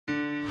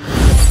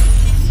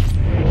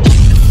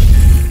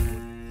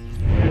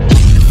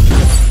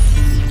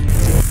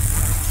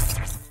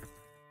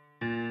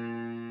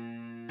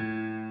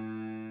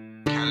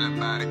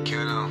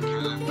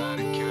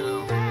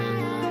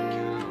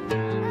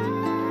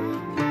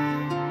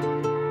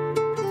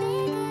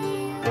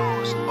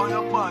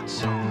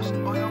buds.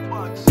 On your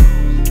buds.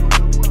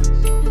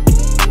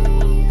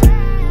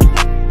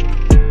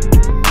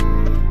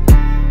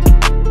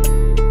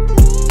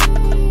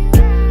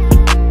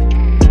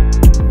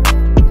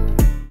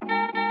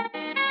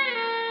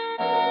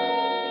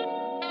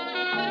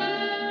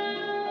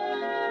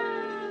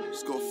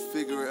 Just go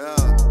figure it out.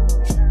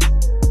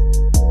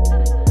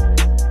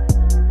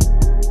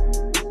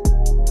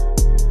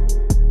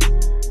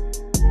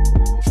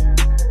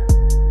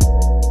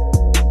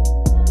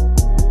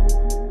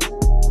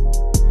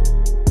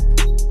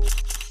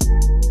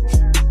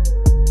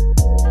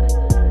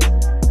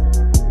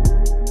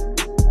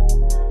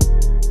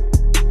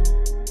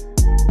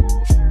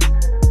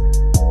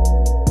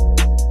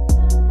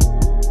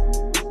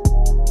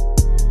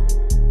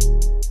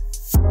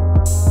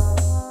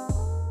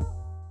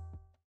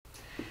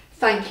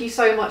 Thank you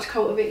so much,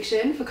 Kult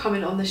Eviction, for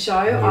coming on the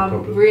show. No I'm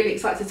problem. really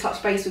excited to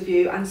touch base with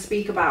you and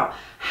speak about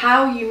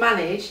how you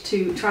managed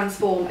to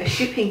transform a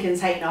shipping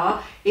container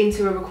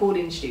into a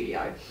recording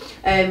studio.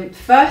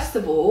 First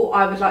of all,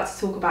 I would like to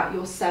talk about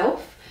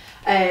yourself.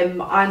 I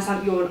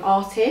understand you're an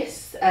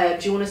artist. Do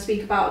you want to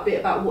speak a bit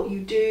about what you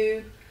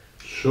do?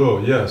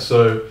 Sure, yeah.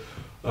 So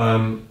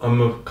I'm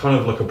a kind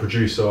of like a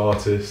producer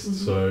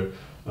artist. So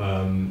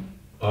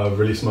I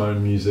release my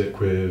own music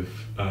with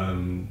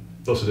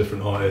lots of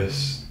different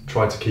artists.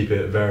 Try to keep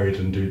it varied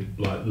and do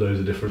like loads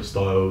of different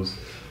styles.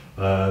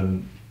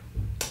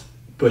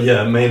 But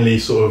yeah, mainly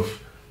sort of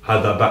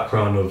had that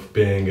background of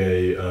being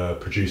a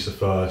producer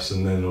first,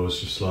 and then I was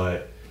just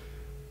like,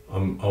 I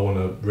want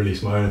to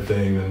release my own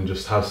thing and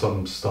just have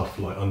some stuff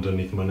like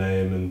underneath my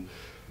name,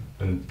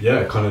 and yeah,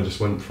 it kind of just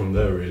went from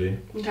there really.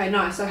 Okay,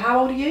 nice. So how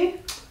old are you?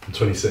 I'm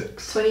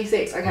 26.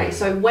 26, okay. Yeah.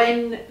 So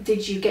when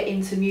did you get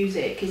into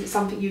music? Is it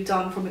something you've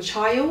done from a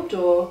child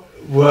or?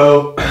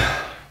 Well,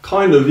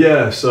 kind of,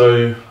 yeah.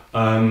 So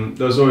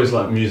there was always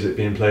like music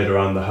being played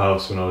around the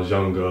house when I was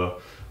younger.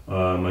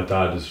 My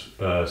dad is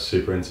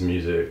super into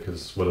music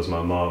as well as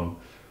my mum.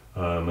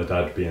 My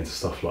dad would be into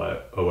stuff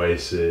like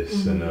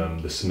Oasis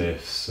and the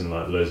Smiths and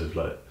like loads of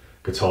like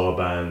guitar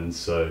bands.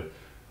 So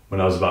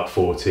when I was about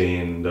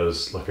 14, there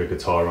was like a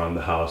guitar around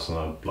the house and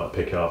I'd like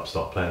pick it up,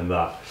 start playing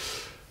that.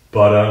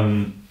 But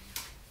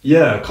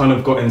yeah, I kind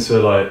of got into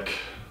like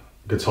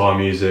guitar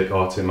music,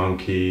 Arctic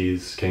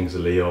Monkeys, Kings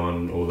of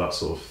Leon, all that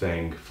sort of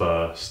thing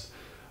first.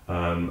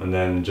 And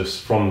then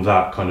just from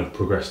that kind of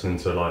progressed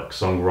into like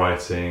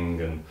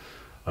songwriting and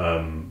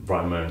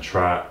writing my own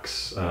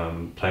tracks,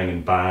 playing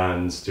in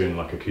bands, doing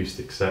like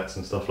acoustic sets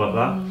and stuff like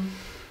that.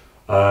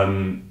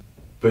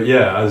 But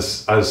yeah,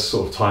 as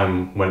sort of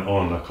time went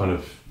on, I kind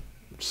of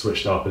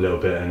switched up a little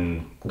bit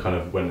and kind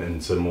of went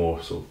into more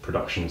sort of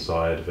production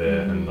side of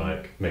it and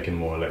like making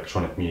more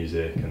electronic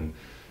music and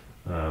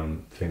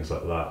things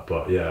like that.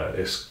 But yeah,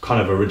 it's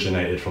kind of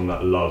originated from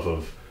that love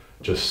of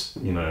just,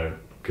 you know,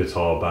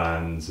 guitar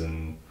bands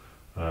and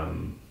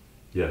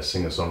yeah,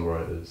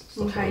 singer-songwriters, stuff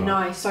like that. Okay,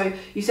 nice. So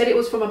you said it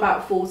was from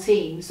about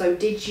 14. So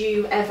did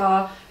you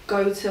ever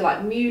go to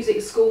like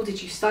music school?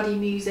 Did you study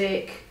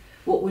music?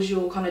 What was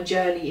your kind of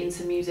journey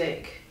into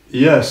music?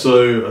 Yeah,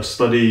 so I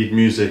studied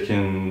music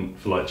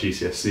for like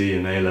GCSE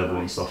and A-level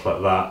and stuff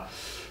like that.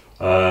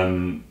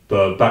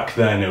 But back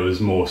then it was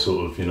more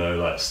sort of, you know,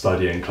 like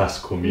studying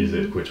classical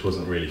music, which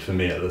wasn't really for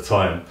me at the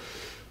time.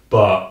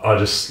 But I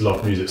just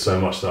loved music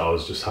so much that I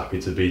was just happy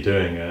to be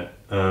doing it.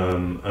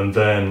 And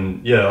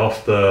then, yeah,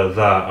 after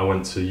that I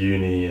went to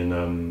uni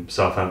in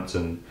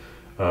Southampton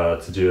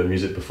to do a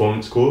music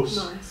performance course.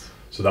 Nice.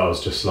 So that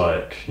was just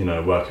like, you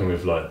know, working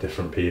with like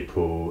different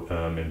people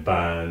in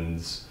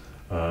bands.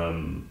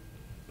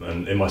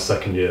 And in my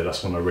second year,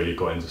 that's when I really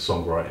got into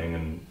songwriting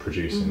and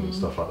producing and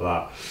stuff like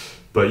that.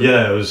 But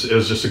yeah, it was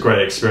just a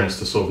great experience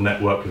to sort of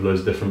network with loads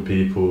of different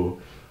people,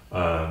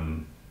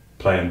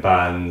 play in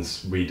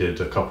bands. We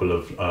did a couple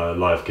of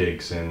live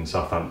gigs in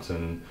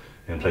Southampton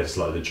in places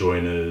like the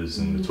Joiners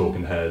and the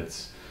Talking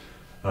Heads.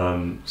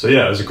 So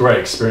yeah, it was a great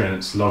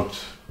experience. Loved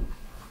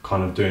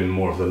kind of doing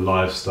more of the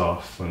live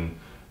stuff and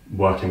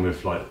working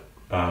with like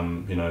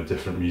you know,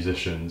 different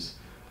musicians.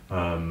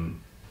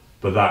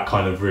 But that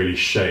kind of really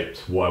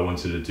shaped what I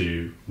wanted to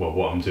do, well,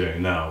 what I'm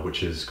doing now,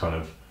 which is kind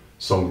of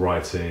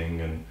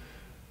songwriting and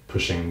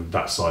pushing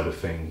that side of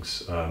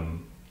things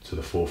to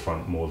the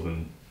forefront more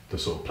than the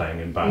sort of playing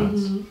in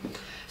bands.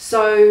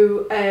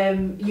 So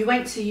you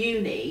went to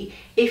uni.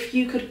 If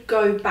you could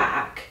go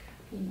back,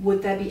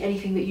 would there be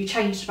anything that you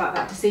changed about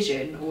that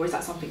decision, or is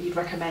that something you'd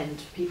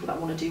recommend for people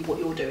that want to do what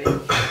you're doing?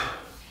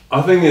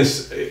 I think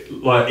it's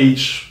like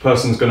each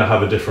person's going to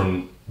have a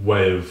different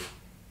way of,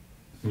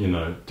 you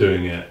know,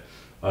 doing it.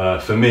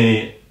 For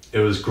me, it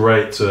was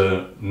great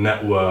to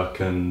network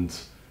and,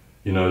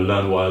 you know,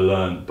 learn what I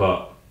learned,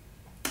 but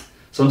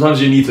sometimes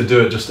you need to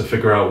do it just to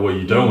figure out what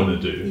you don't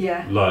want to do.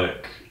 Yeah.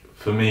 Like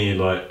for me,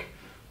 like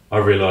I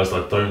realised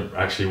I don't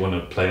actually want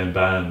to play in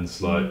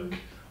bands. Like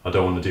I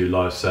don't want to do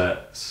live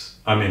sets.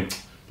 I mean,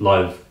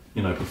 live,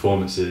 you know,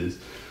 performances.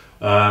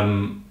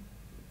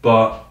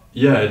 But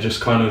yeah, it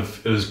just kind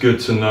of, it was good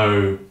to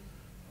know,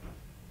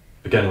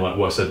 again, like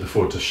what I said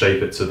before, to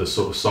shape it to the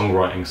sort of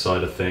songwriting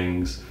side of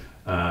things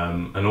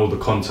and all the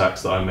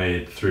contacts that I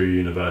made through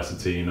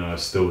university, you know, I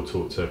still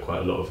talk to quite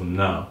a lot of them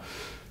now.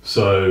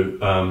 So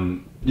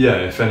yeah,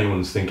 if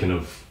anyone's thinking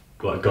of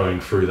like going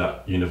through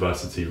that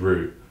university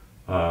route,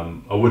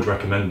 I would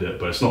recommend it,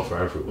 but it's not for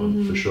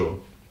everyone, for sure.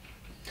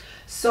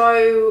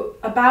 So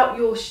about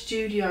your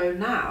studio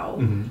now,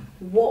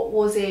 what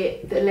was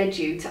it that led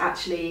you to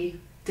actually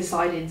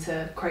deciding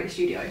to create a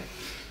studio?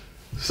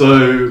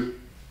 So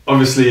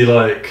obviously,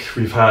 like,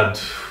 we've had,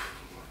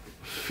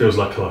 feels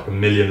like a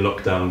million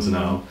lockdowns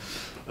now,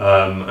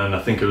 and I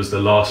think it was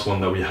the last one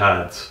that we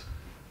had.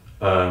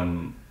 I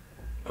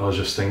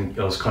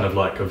was kind of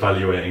like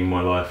evaluating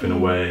my life in a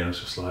way, and I was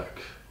just like,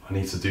 I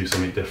need to do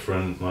something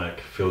different. Like,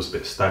 it feels a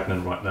bit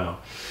stagnant right now.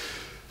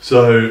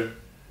 So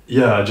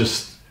yeah,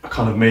 I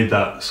kind of made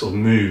that sort of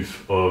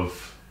move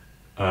of,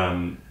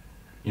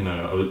 you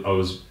know, I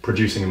was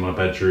producing in my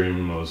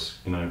bedroom. I was,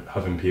 you know,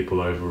 having people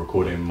over,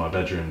 recording in my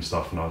bedroom and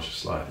stuff, and I was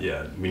just like,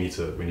 yeah, we need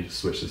to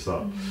switch this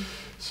up.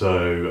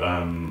 So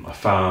I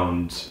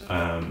found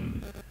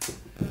an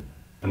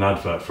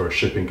advert for a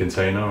shipping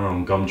container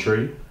on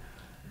Gumtree,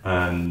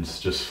 and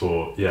just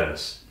thought, yeah,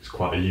 it's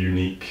quite a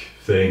unique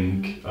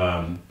thing.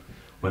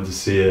 Went to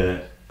see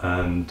it,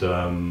 and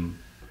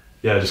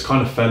yeah, just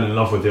kind of fell in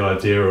love with the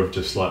idea of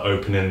just like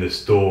opening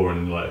this door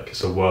and like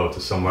it's a world to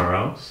somewhere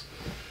else.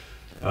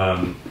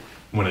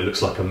 When it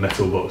looks like a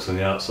metal box on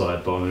the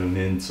outside, but on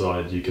the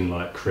inside you can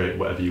like create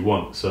whatever you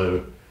want.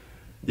 So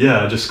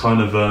yeah, I just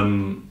kind of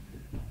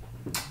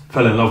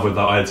fell in love with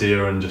that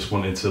idea and just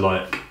wanted to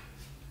like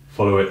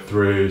follow it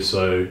through.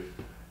 So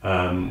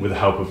with the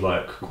help of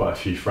like quite a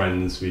few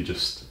friends, we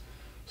just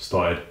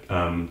started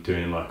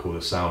doing like all the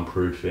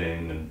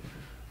soundproofing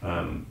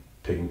and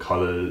picking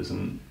colours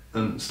and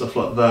stuff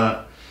like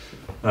that,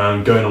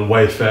 going on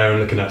Wayfair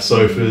and looking at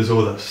sofas,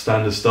 all that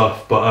standard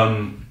stuff.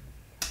 But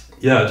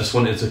yeah, I just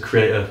wanted to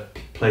create a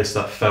place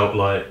that felt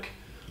like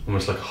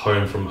almost like a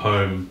home from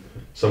home,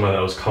 somewhere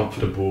that was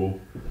comfortable,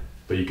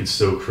 but you could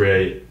still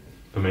create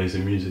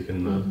amazing music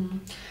in there.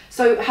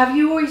 So have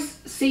you always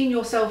seen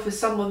yourself as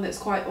someone that's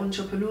quite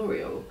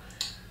entrepreneurial?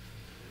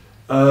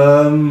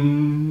 I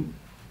don't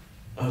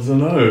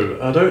know,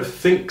 I don't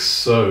think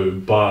so,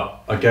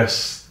 but I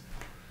guess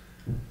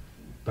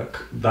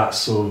that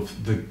sort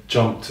of the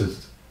jump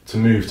to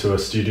move to a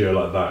studio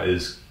like that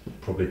is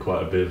probably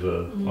quite a bit of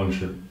a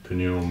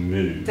entrepreneurial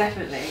move.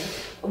 Definitely.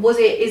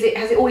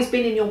 Has it always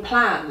been in your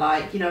plan?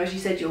 Like, you know, as you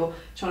said, you're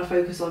trying to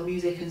focus on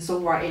music and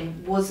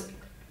songwriting. Was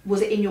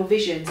it in your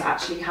vision to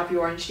actually have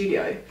your own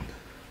studio?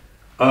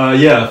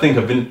 Yeah, I think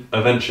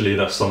eventually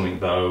that's something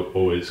that I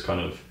always kind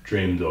of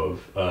dreamed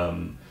of.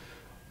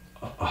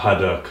 I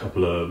had a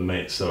couple of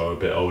mates that are a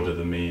bit older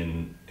than me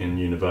in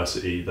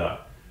university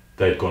that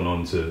they'd gone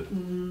on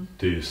to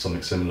do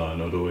something similar,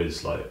 and I'd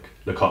always like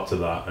look up to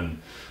that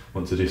and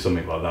want to do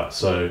something like that.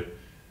 So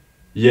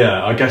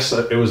yeah, I guess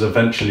it was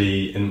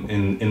eventually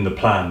in the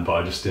plan, but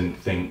I just didn't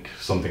think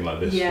something like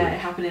this would it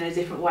happened in a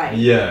different way.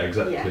 Yeah,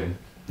 exactly.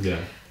 Yeah.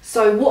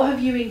 So what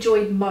have you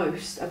enjoyed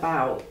most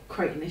about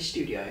creating this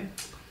studio?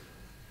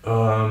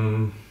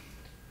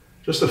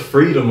 Just the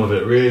freedom of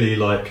it, really.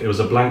 Like, it was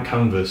a blank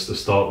canvas to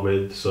start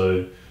with,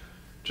 so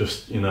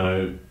just, you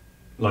know,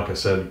 like I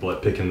said,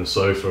 like picking the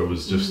sofa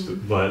was just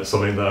like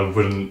something that I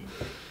wouldn't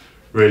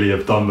really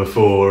have done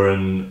before,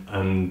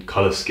 and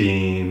colour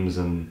schemes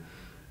and,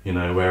 you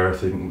know, where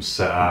everything was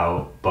set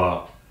out.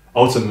 But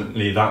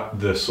ultimately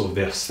the sort of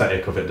the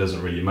aesthetic of it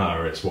doesn't really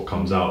matter, it's what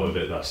comes out of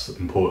it that's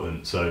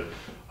important. So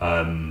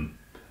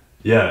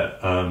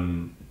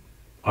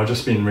I've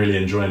just been really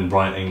enjoying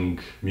writing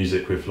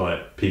music with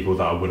like people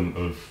that I wouldn't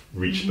have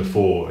reached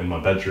before in my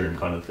bedroom,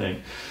 kind of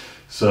thing.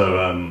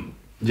 So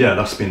yeah,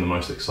 that's been the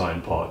most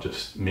exciting part,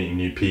 just meeting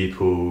new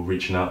people,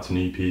 reaching out to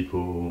new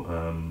people,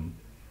 and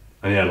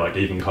yeah, like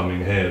even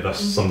coming here, that's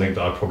something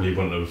that I probably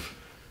wouldn't have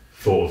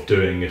thought of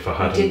doing if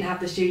I didn't have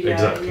the studio.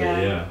 Exactly,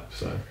 yeah.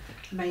 So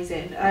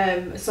amazing.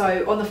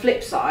 So on the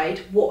flip side,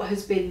 what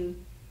has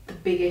been the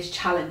biggest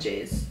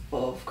challenges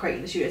of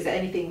creating the studio? Is there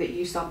anything that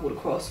you stumbled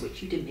across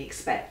which you didn't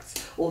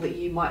expect, or that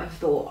you might have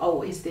thought,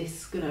 oh, is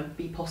this gonna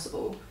be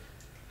possible?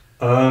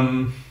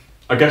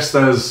 I guess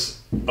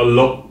there's a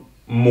lot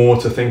more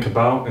to think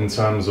about in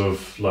terms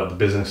of like the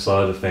business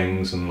side of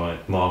things and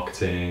like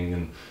marketing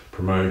and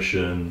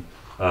promotion.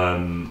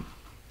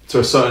 To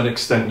a certain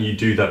extent you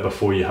do that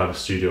before you have a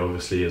studio,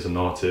 obviously, as an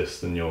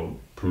artist, and you're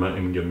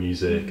promoting your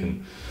music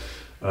and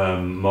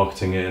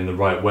marketing it in the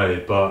right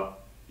way, but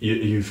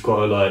you've got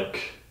to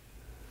like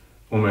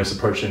almost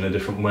approach it in a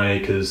different way,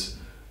 because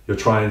you're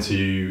trying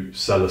to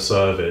sell a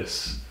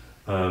service,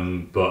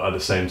 but at the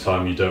same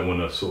time you don't want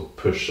to sort of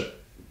push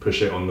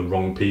it on the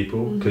wrong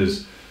people,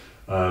 because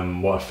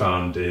what I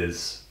found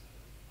is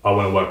I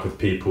want to work with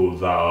people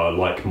that are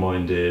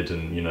like-minded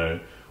and, you know,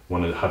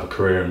 want to have a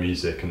career in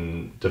music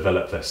and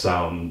develop their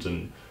sound,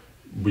 and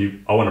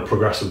I want to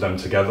progress with them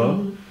together.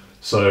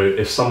 So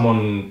if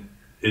someone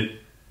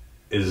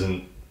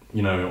isn't,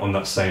 you know, on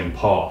that same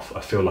path,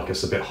 I feel like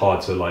it's a bit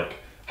hard to like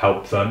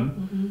help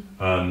them.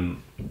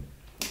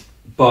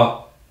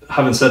 But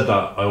having said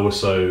that, I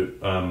also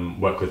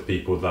work with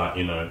people that,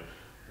 you know,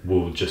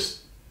 will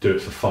just do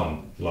it for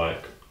fun,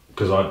 like,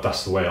 because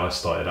that's the way I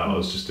started out. I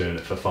was just doing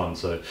it for fun,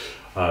 so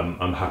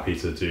I'm happy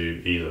to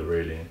do either,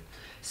 really.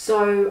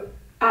 So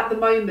at the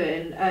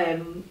moment,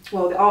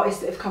 well, the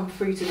artists that have come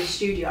through to the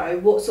studio,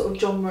 what sort of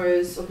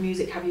genres of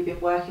music have you been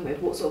working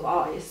with? What sort of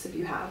artists have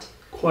you had?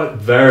 Quite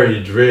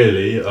varied,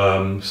 really.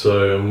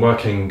 So I'm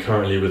working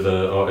currently with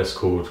an artist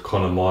called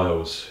Connor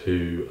Miles,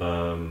 who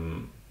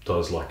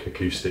does like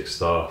acoustic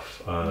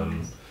stuff.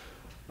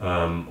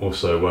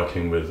 Also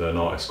working with an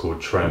artist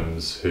called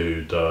Trems,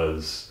 who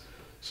does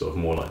sort of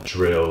more like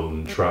drill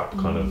and trap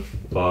kind of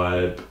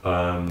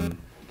vibe.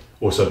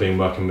 Also been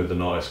working with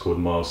an artist called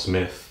Miles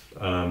Smith,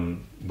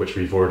 which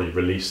we've already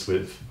released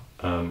with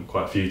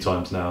quite a few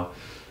times now,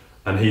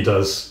 and he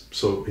does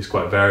he's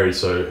quite varied,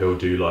 so he'll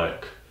do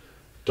like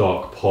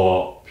dark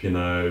pop, you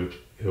know,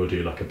 he'll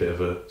do like a bit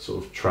of a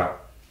sort of trap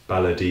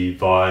ballady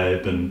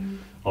vibe and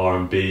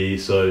R&B.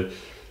 So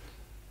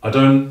I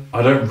don't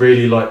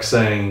really like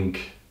saying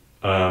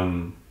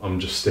I'm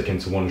just sticking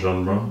to one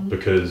genre,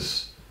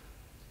 because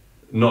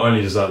not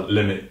only does that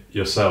limit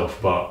yourself,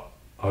 but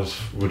I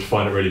just would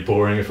find it really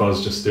boring if I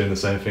was just doing the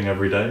same thing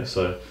every day.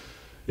 So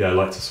yeah, I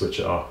like to switch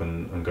it up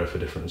and go for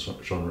different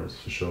genres,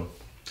 for sure.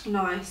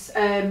 Nice.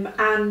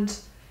 And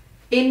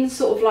in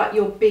sort of like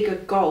your bigger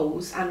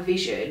goals and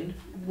vision,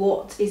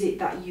 what is it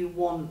that you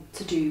want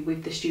to do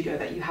with the studio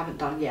that you haven't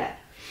done yet?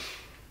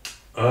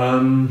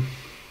 I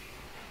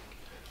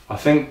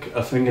think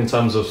in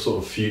terms of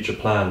sort of future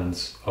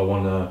plans, I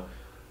want to,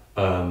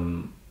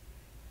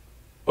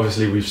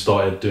 obviously we've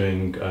started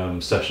doing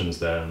sessions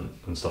there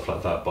and stuff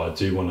like that, but I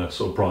do want to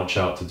sort of branch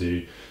out to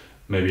do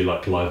maybe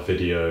like live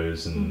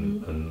videos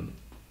and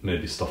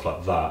maybe stuff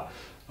like that.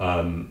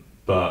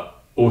 But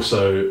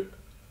also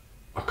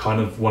I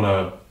kind of want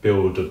to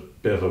build a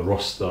bit of a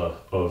roster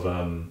of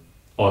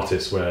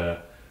artists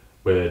where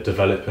we're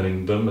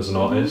developing them as an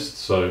artist.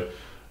 So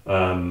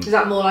is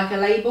that more like a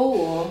label,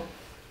 or?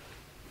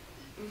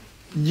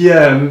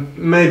 Yeah,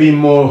 maybe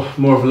more of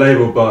a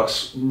label,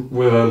 but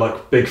with a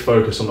like big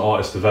focus on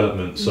artist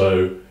development.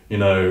 So, you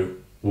know,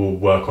 we'll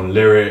work on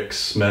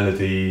lyrics,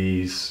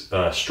 melodies,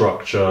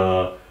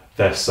 structure,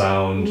 their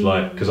sound,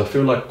 like, because I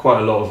feel like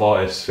quite a lot of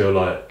artists feel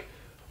like,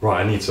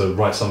 right, I need to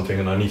write something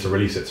and I need to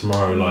release it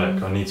tomorrow.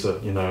 Like, I need to,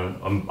 you know,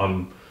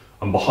 I'm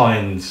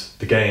behind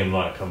the game.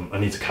 Like, I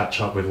need to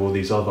catch up with all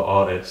these other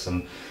artists,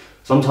 and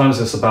sometimes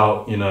it's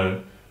about, you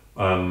know,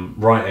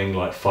 writing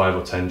like 5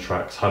 or 10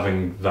 tracks,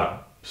 having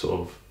that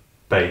sort of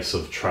base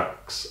of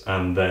tracks,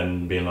 and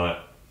then being like,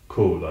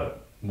 cool, like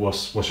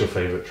what's your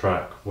favorite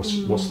track,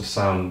 what's the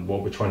sound,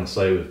 what we're trying to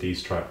say with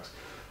these tracks,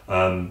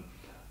 and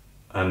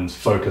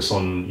focus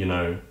on, you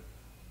know,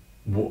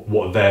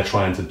 what they're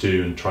trying to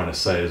do and trying to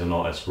say as an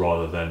artist,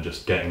 rather than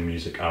just getting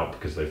music out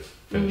because they've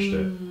finished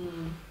it,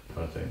 kind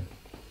of thing.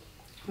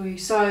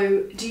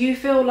 So do you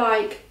feel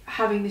like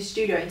having this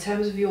studio, in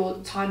terms of your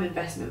time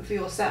investment for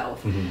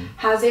yourself,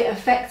 has it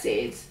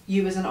affected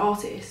you as an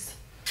artist?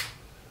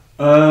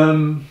 A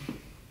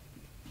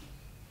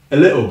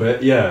little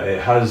bit, yeah.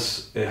 It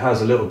has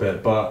a little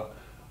bit, but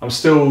I'm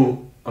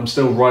still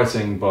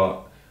writing,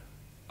 but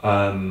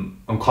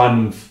I'm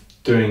kind of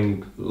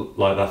doing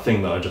like that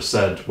thing that I just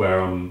said, where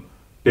I'm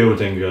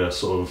building a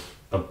sort of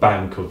a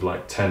bank of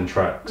like 10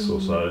 tracks or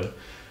so,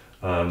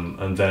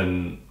 and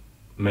then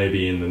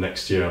maybe in the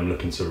next year I'm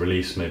looking to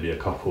release maybe a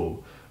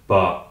couple.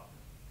 But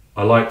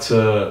I like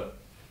to,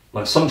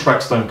 like, some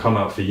tracks don't come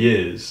out for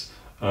years.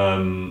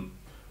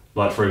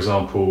 Like, for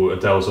example,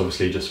 Adele's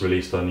obviously just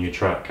released her new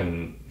track,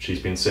 and she's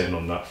been sitting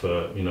on that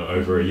for, you know,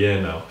 over a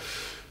year now.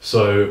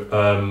 So,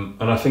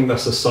 and I think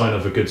that's a sign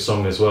of a good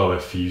song as well,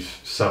 if you've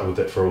sat with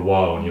it for a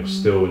while and you're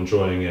still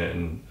enjoying it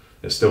and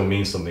it still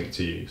means something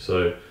to you.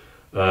 So,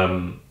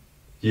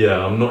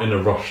 yeah, I'm not in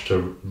a rush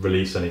to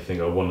release anything.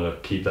 I want to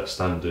keep that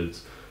standard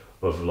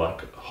of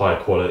like high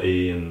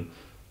quality, and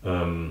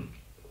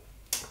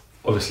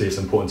obviously it's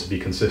important to be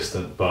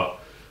consistent, but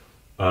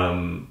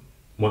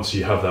once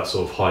you have that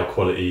sort of high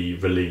quality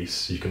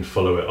release, you can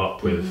follow it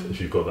up with, if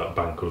you've got that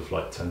bank of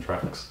like 10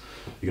 tracks,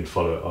 you can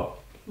follow it up.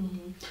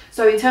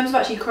 So in terms of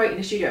actually creating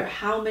a studio,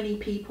 how many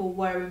people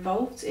were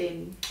involved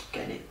in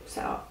getting it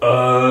set up?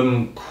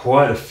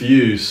 Quite a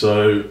few.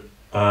 So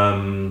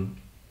I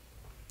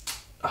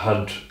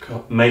had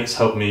mates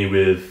help me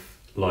with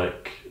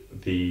like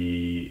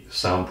the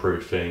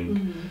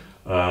soundproofing.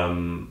 I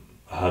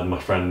had my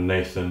friend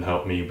Nathan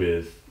help me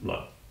with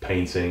like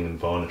painting and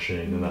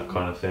varnishing and that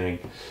kind of thing.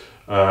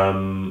 I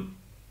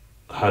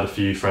had a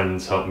few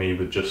friends help me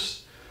with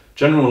just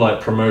general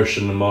like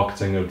promotion and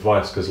marketing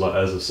advice, because like,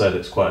 as I said,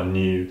 it's quite a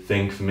new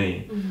thing for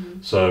me.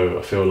 So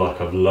I feel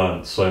like I've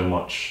learned so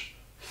much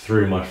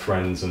through my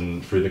friends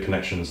and through the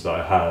connections that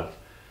I have,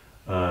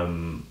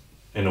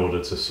 in order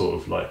to sort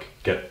of like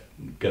get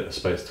the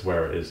space to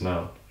where it is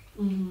now.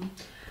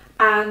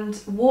 And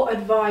what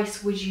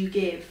advice would you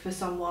give for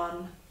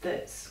someone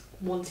that's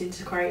wanting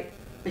to create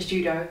a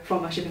studio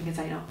from a shipping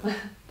container?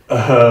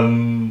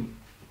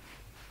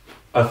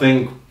 I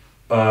think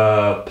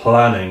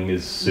planning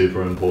is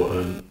super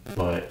important,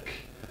 like,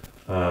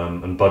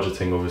 and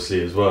budgeting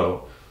obviously as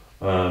well.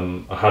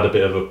 I had a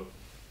bit of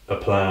a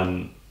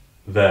plan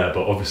there,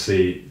 but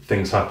obviously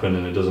things happen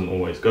and it doesn't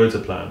always go to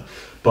plan.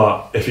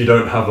 But if you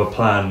don't have a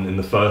plan in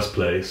the first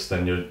place,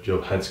 then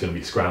your head's going to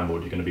be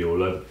scrambled, you're going to be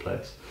all over the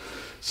place.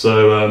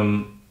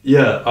 So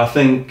yeah, I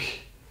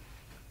think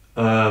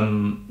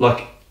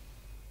like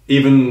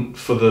even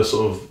for the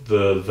sort of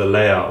the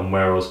layout and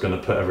where I was going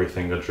to put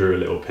everything, I drew a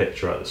little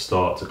picture at the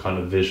start to kind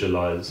of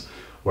visualize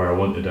where I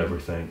wanted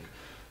everything.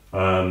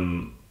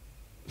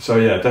 So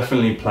yeah,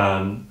 definitely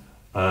plan,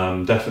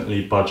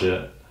 definitely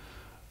budget,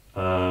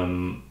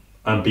 and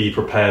be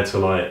prepared to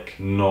like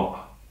not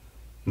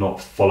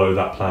follow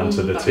that plan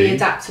to the like T. be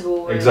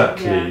adaptable. Really.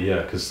 Exactly,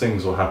 yeah, because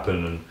things will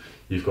happen and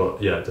you've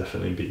got, yeah,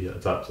 definitely be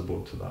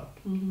adaptable to that.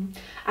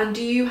 And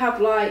do you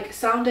have like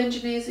sound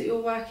engineers that you're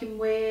working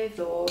with,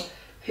 or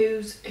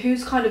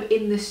who's kind of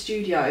in the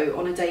studio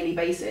on a daily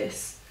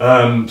basis?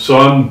 So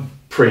I'm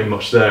pretty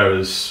much there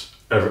as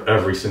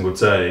every single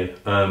day,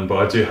 but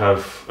I do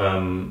have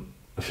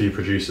a few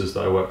producers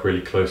that I work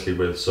really closely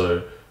with.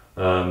 So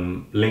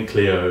Link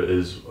Leo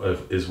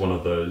is one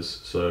of those.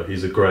 So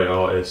he's a great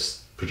artist,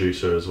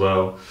 producer as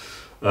well.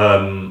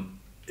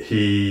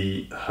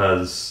 He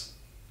has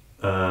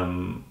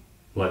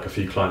like a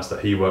few clients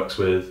that he works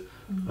with,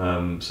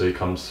 so he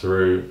comes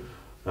through.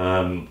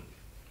 I've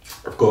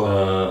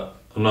got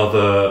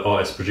another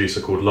artist producer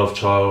called Love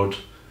Child.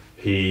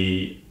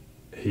 He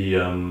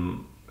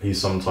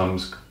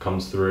sometimes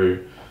comes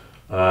through,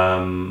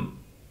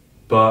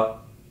 but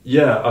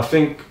yeah, I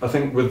think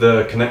with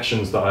the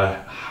connections that I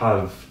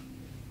have,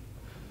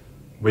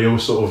 we all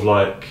sort of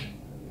like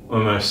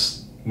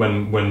almost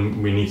when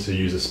we need to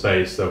use a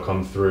space, they'll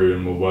come through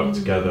and we'll work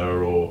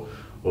together, or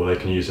they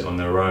can use it on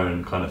their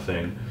own kind of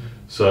thing.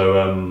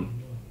 So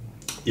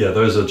yeah,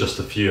 those are just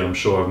a few. I'm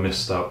sure I've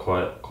missed out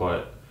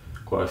quite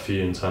a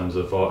few in terms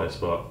of artists,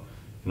 but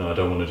you know, I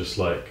don't want to just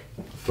like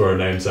throw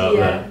names out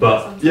there.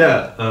 But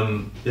yeah,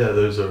 yeah,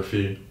 those are a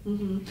few.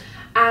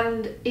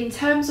 And in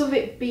terms of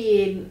it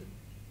being,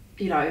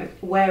 you know,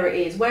 where it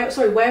is, where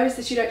is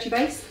the studio actually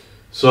based?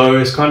 So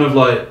it's kind of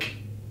like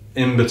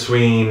in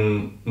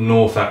between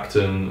North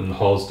Acton and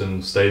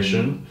Harlesden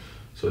Station,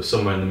 so it's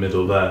somewhere in the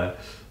middle there.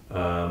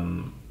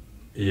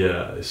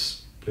 Yeah,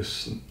 it's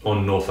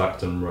on North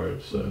Acton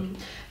Road. So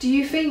do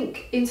you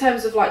think, in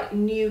terms of like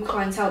new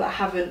clientele that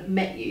haven't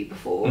met you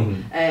before,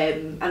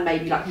 and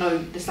maybe like know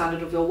the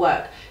standard of your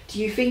work, do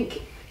you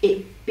think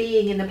it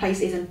being in the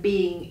places and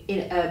being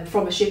in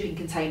from a shipping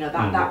container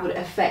that would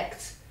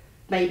affect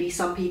maybe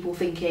some people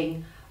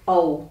thinking,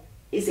 oh,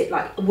 is it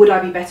like, would I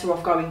be better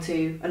off going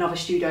to another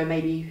studio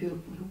maybe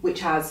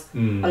which has I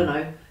don't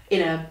know,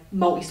 in a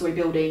multi-story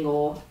building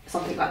or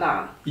something like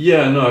that?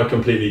 Yeah, no, I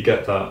completely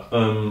get that.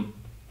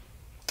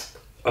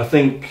 I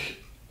think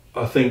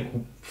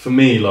for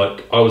me,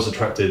 like, I was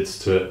attracted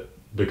to it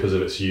because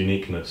of its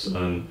uniqueness,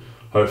 and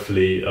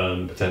hopefully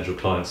potential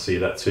clients see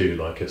that too.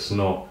 Like, it's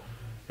not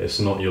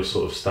your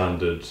sort of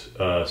standard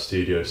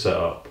studio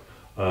setup.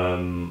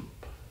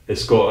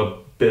 It's got a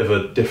bit of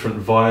a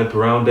different vibe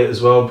around it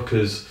as well,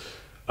 because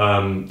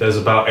there's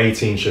about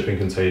 18 shipping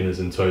containers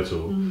in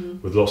total,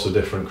 with lots of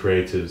different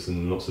creatives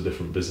and lots of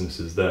different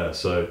businesses there.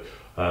 So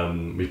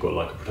we've got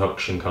like a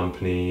production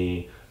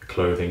company, a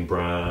clothing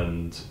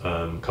brand,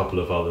 a couple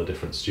of other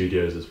different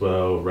studios as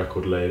well,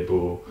 record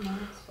label.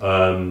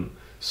 Nice.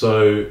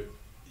 So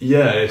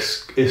yeah,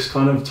 it's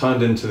kind of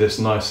turned into this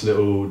nice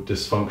little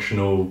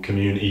dysfunctional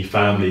community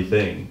family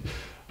thing,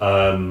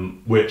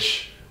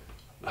 which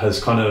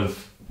has kind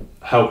of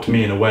helped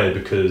me in a way,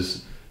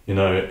 because, you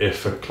know,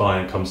 if a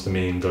client comes to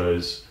me and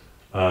goes,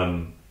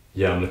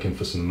 yeah, I'm looking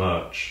for some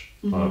merch,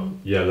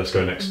 yeah, let's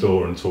go next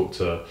door and talk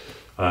to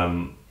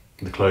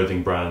the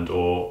clothing brand,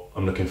 or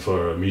I'm looking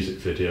for a music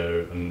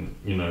video, and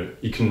you know,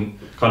 you can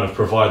kind of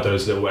provide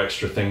those little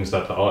extra things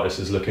that the artist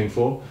is looking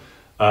for.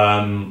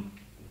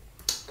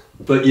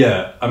 But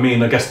yeah, I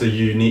mean, I guess the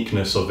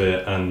uniqueness of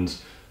it and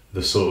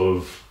the sort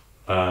of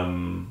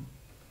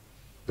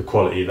the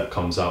quality that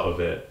comes out of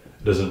it,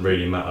 it doesn't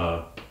really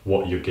matter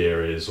what your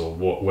gear is or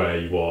where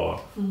you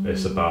are.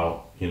 It's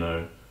about, you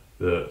know,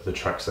 the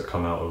tracks that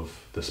come out of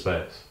the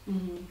space.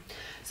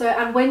 So,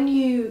 and when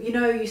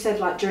you said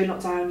like during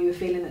lockdown you were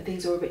feeling that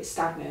things were a bit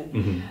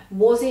stagnant,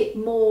 was it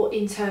more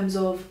in terms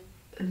of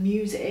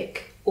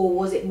music, or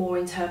was it more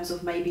in terms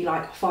of maybe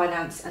like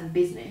finance and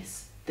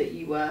business that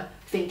you were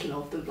thinking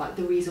of,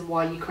 the reason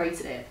why you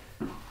created it?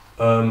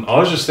 I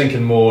was just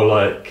thinking more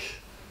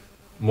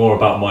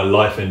about my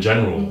life in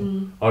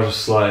general. I was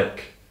just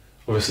like,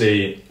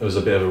 obviously it was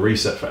a bit of a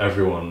reset for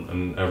everyone,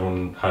 and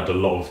everyone had a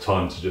lot of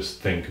time to just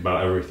think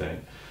about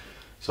everything.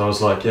 So I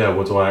was like, yeah,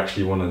 what do I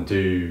actually want to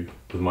do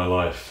with my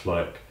life?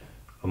 Like,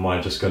 am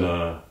I just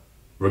gonna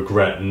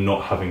regret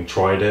not having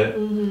tried it?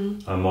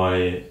 Am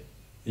I,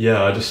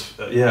 yeah, it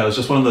was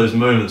just one of those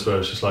moments where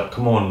it's just like,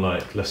 come on,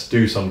 like, let's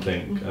do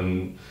something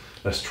and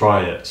let's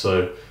try it.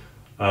 So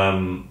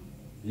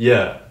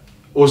yeah,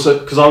 also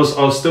because I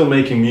was still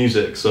making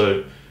music,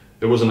 so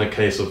it wasn't a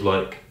case of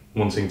like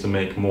wanting to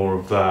make more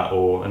of that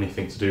or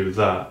anything to do with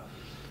that.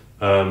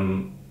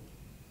 And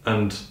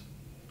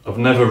I've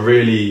never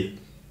really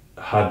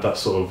had that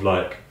sort of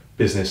like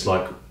business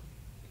like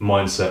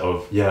mindset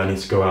of I need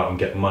to go out and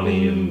get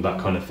money and that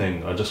kind of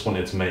thing. I just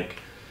wanted to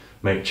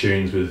make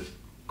tunes with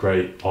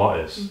great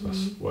artists.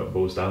 That's what it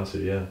boils down to.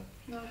 Yeah.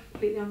 No, I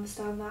completely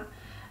understand that.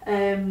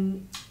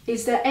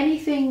 Is there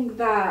anything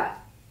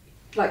that,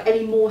 like,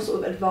 any more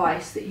sort of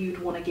advice that you'd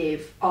want to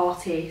give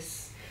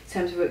artists in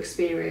terms of your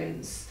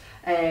experience,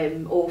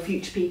 or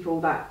future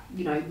people that,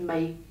 you know,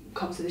 may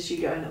come to the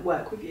studio and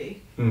work with you?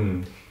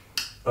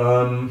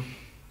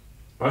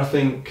 I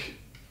think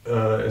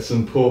it's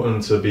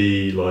important to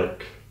be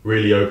like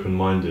really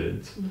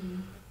open-minded,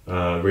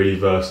 really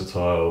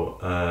versatile,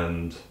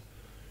 and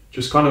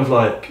just kind of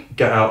like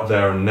get out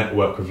there and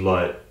network with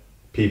like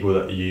people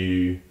that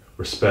you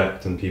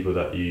respect and people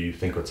that you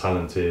think are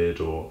talented,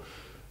 or,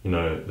 you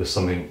know, there's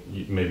something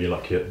maybe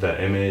like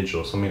their image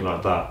or something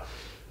like that,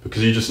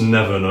 because you just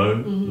never know.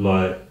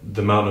 Like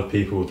the amount of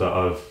people that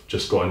I've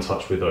just got in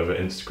touch with over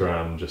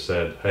Instagram, just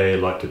said, hey, I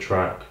like your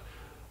track,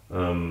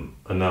 and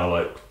now,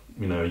 like,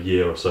 you know, a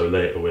year or so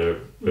later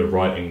we're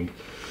writing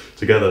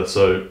together.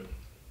 So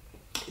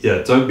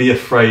yeah, don't be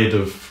afraid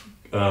of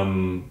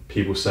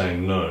people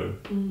saying no,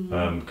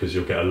 because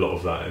you'll get a lot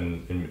of that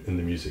in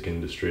the music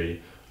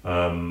industry.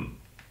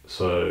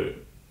 So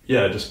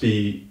yeah, just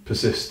be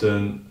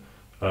persistent,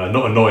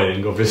 not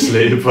annoying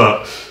obviously,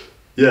 but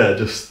yeah,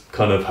 just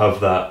kind of have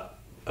that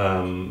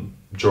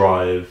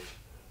drive,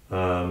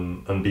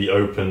 and be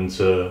open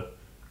to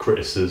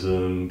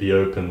criticism, be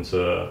open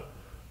to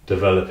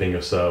developing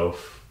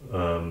yourself,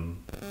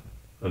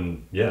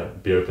 and yeah,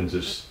 be open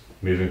to just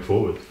moving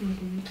forward.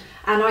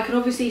 And I can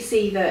obviously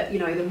see that, you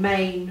know, the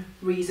main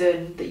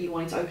reason that you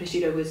wanted to open a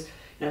studio was,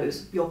 you know, it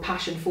was your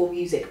passion for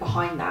music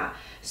behind that.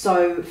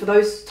 So for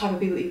those type of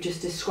people that you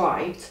just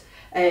described,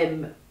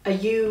 are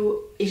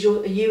you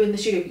in the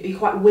studio, are you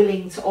quite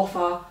willing to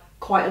offer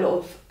quite a lot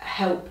of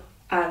help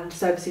and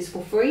services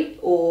for free,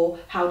 or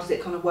how does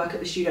it kind of work at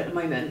the studio at the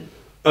moment?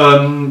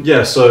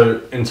 Yeah,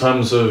 so in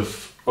terms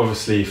of,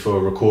 obviously, for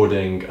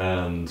recording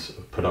and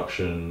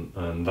production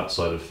and that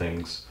side of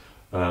things,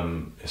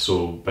 it's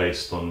all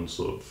based on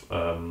sort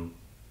of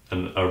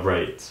a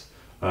rate,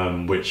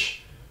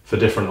 which for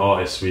different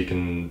artists we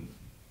can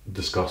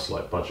discuss,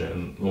 like budget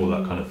and all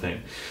that kind of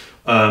thing.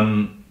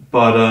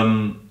 But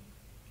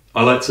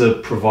I like to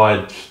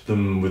provide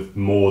them with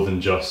more than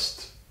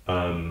just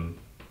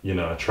you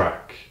know, a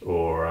track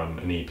or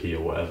an EP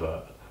or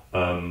whatever.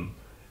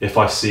 If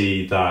I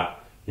see that,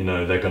 you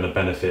know, they're going to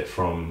benefit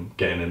from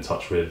getting in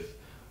touch with,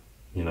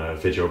 you know, a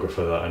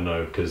videographer that I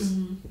know because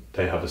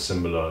they have a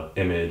similar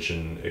image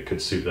and it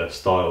could suit their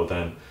style,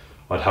 then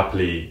I'd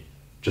happily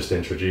just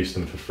introduce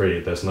them for free.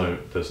 There's no,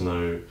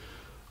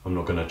 I'm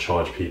not going to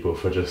charge people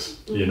for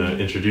just, you know,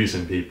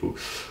 introducing people.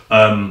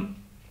 And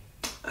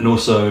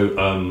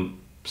also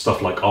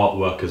stuff like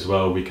artwork as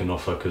well we can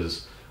offer,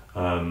 because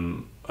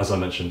as I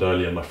mentioned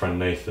earlier, my friend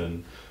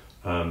Nathan,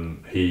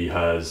 he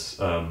has,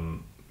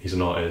 he's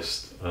an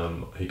artist,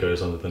 he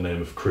goes under the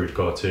name of Crude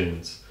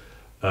Cartoons,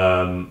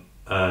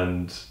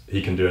 and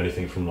he can do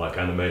anything from like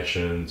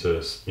animation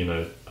to, you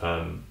know,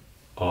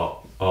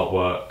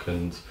 artwork,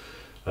 and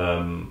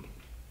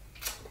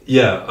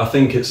yeah, I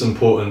think it's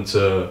important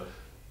to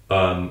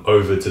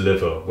over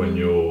deliver when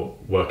you're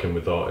working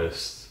with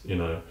artists. You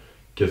know,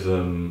 give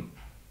them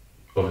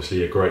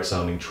obviously a great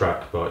sounding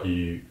track, but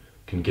you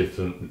can give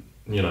them,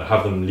 you know,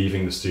 have them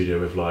leaving the studio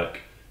with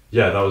like,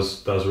 yeah, that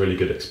was a really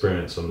good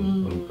experience.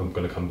 I'm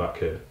going to come back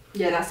here.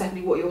 Yeah, that's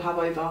definitely what you'll have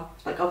over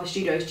like other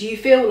studios. Do you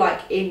feel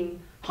like in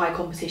high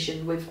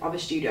competition with other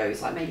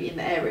studios, like maybe in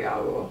the area,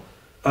 or?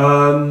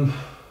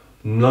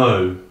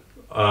 No,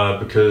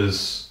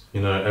 because,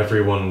 you know,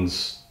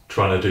 everyone's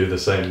trying to do the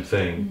same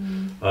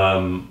thing,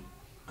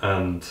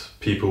 and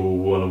people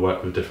want to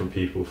work with different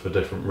people for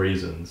different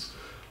reasons.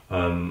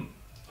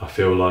 I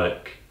feel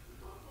like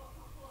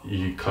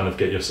you kind of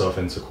get yourself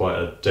into quite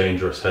a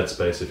dangerous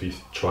headspace if you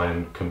try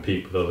and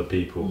compete with other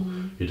people.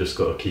 You just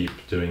got to keep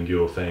doing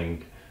your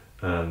thing,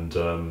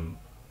 and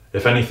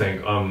if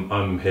anything,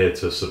 I'm here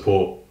to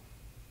support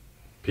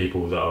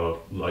people that are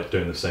like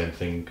doing the same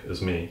thing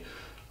as me,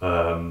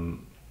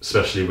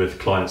 especially with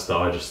clients that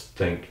I just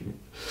think,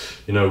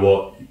 you know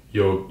what,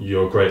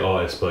 you're a great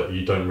artist, but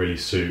you don't really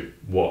suit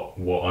what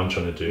I'm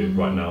trying to do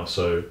right now,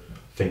 so I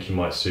think you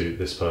might suit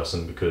this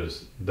person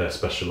because they're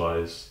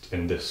specialised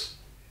in this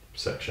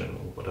section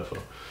or whatever.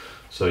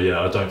 So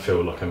yeah, I don't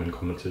feel like I'm in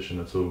competition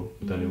at all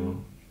with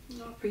anyone.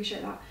 I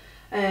appreciate that.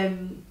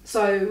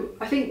 So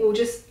I think we'll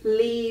just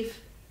leave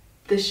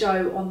the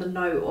show on the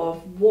note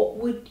of what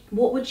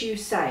would you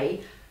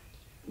say,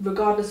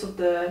 regardless of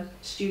the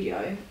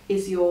studio,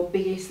 is your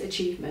biggest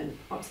achievement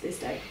up to this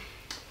day?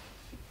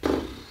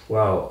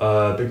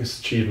 Wow,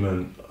 biggest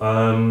achievement.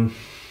 I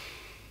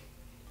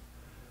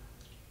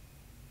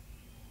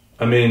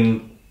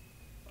mean,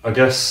 I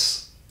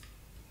guess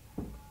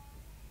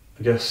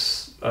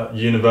at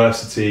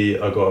university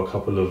I got a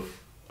couple of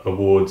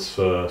awards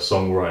for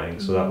songwriting,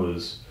 so that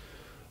was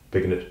a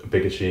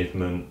big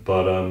achievement.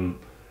 But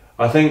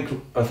I think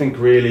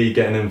really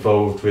getting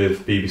involved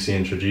with BBC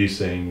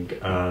Introducing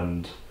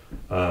and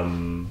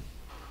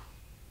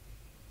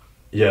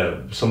yeah,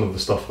 some of the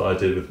stuff that I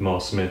did with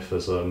Mar Smith,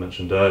 as I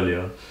mentioned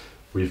earlier,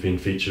 we've been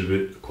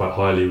featured quite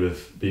highly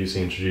with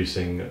BBC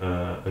Introducing,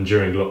 and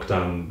during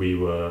lockdown we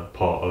were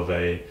part of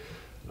a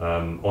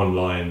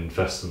online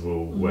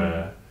festival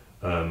where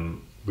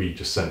we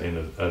just sent in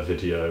a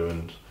video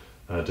and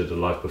did a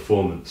live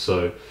performance.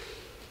 So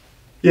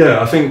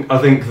yeah, I think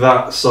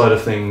that side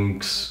of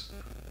things,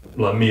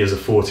 like me as a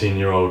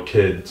 14-year-old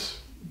kid,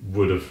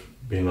 would have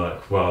been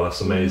like, wow,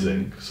 that's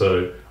amazing.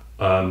 So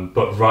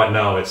but right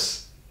now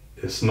it's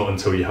not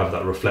until you have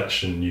that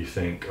reflection you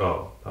think,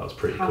 oh, that was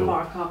pretty cool. How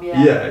far I've come,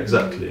 yeah. Yeah,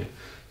 exactly.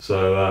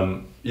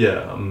 So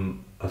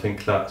I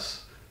think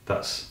that's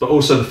but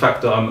also the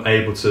fact that I'm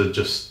able to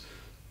just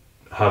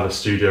have a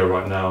studio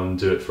right now and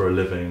do it for a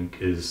living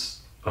is,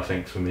 I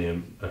think, for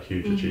me a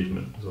huge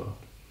achievement as well.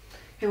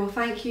 Okay, well,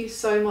 thank you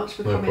so much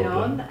for coming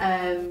on.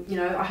 You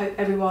know, I hope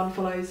everyone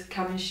follows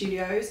Kabin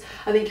Studios.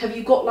 I think, have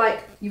you got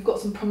you've got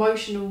some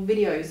promotional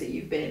videos that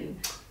you've been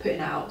putting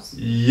out?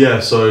 Yeah,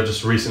 so I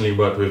just recently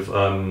worked with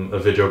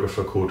a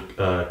videographer called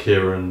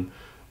Kieran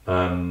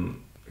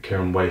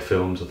Way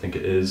Films, I think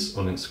it is,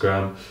 on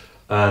Instagram.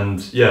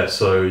 And yeah,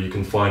 so you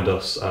can find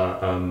us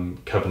at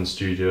Kabin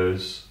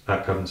Studios,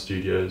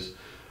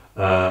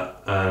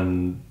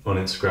 and on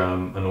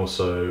Instagram, and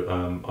also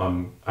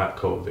I'm at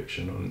Kult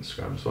Eviction on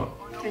Instagram as well.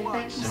 Okay,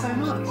 thank you so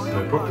much.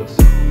 No problem.